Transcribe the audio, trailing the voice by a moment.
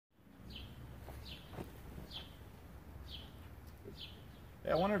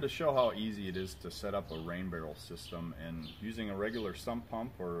I wanted to show how easy it is to set up a rain barrel system, and using a regular sump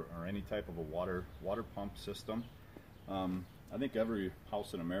pump or any type of a water pump system. I think every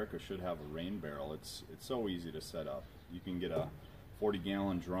house in America should have a rain barrel. It's so easy to set up. You can get a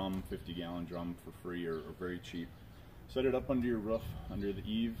 40-gallon drum, 50-gallon drum for free or very cheap. Set it up under your roof, under the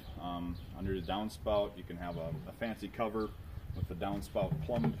eave, under the downspout. You can have a fancy cover with the downspout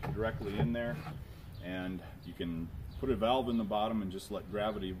plumbed directly in there, and you can put a valve in the bottom and just let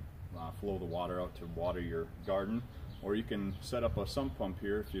gravity flow the water out to water your garden. Or you can set up a sump pump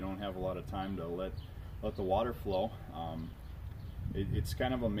here if you don't have a lot of time to let the water flow. It's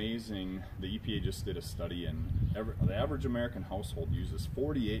kind of amazing. The EPA just did a study, and the average American household uses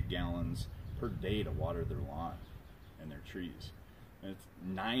 48 gallons per day to water their lawn and their trees. And it's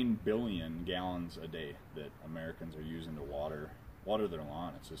 9 billion gallons a day that Americans are using to water their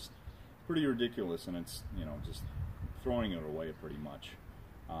lawn. It's just pretty ridiculous, and it's, you know, just throwing it away pretty much.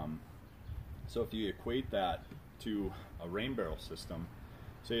 So if you equate that to a rain barrel system,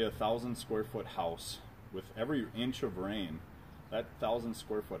 say 1,000 square foot house, with every inch of rain, that 1,000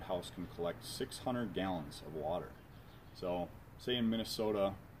 square foot house can collect 600 gallons of water. So say in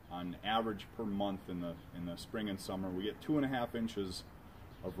Minnesota, on average per month in the spring and summer, we get 2.5 inches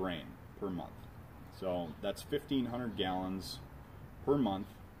of rain per month. So that's 1,500 gallons per month.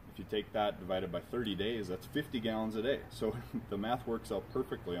 If you take that divided by 30 days, that's 50 gallons a day. So the math works out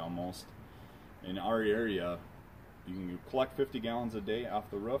perfectly almost. In our area, you can collect 50 gallons a day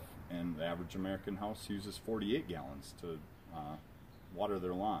off the roof, and the average American house uses 48 gallons to water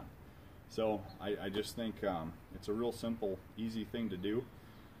their lawn. So I just think it's a real simple, easy thing to do.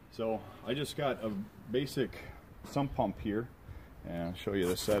 So I just got a basic sump pump here, and I'll show you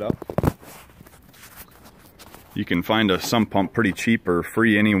the setup. You can find a sump pump pretty cheap or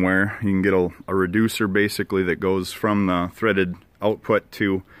free anywhere. You can get a reducer basically that goes from the threaded output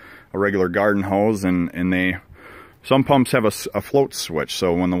to a regular garden hose, and some pumps have a float switch,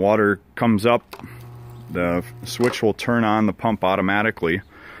 so when the water comes up, the switch will turn on the pump automatically.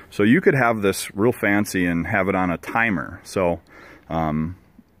 So you could have this real fancy and have it on a timer. So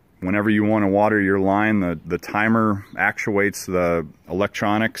whenever you want to water your line, the timer actuates the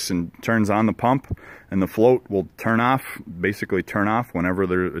electronics and turns on the pump, and the float will basically turn off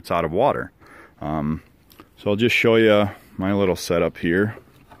whenever it's out of water. So I'll just show you my little setup here.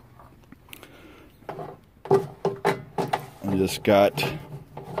 I just got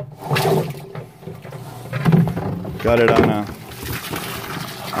it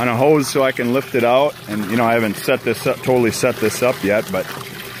on a hose so I can lift it out, and you know, I haven't totally set this up yet, but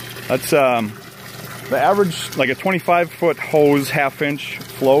that's the average. Like a 25-foot hose, half-inch,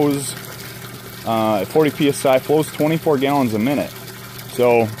 flows at 40 psi, flows 24 gallons a minute.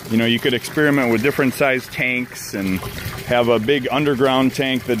 So you know, you could experiment with different size tanks and have a big underground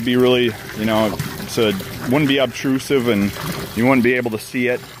tank that'd be really, you know, wouldn't be obtrusive and you wouldn't be able to see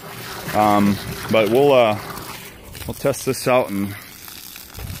it. But we'll test this out and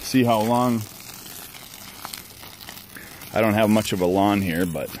see how long. I don't have much of a lawn here,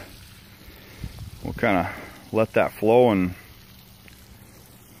 but we'll kind of let that flow. And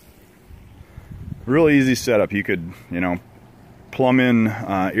really easy setup. You could, you know, plumb in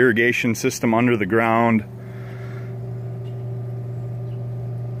irrigation system under the ground,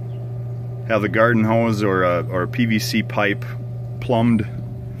 have the garden hose or a PVC pipe plumbed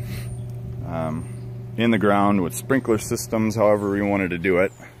in the ground with sprinkler systems, however you wanted to do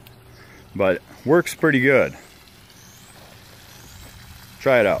it. But works pretty good.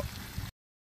 Try it out.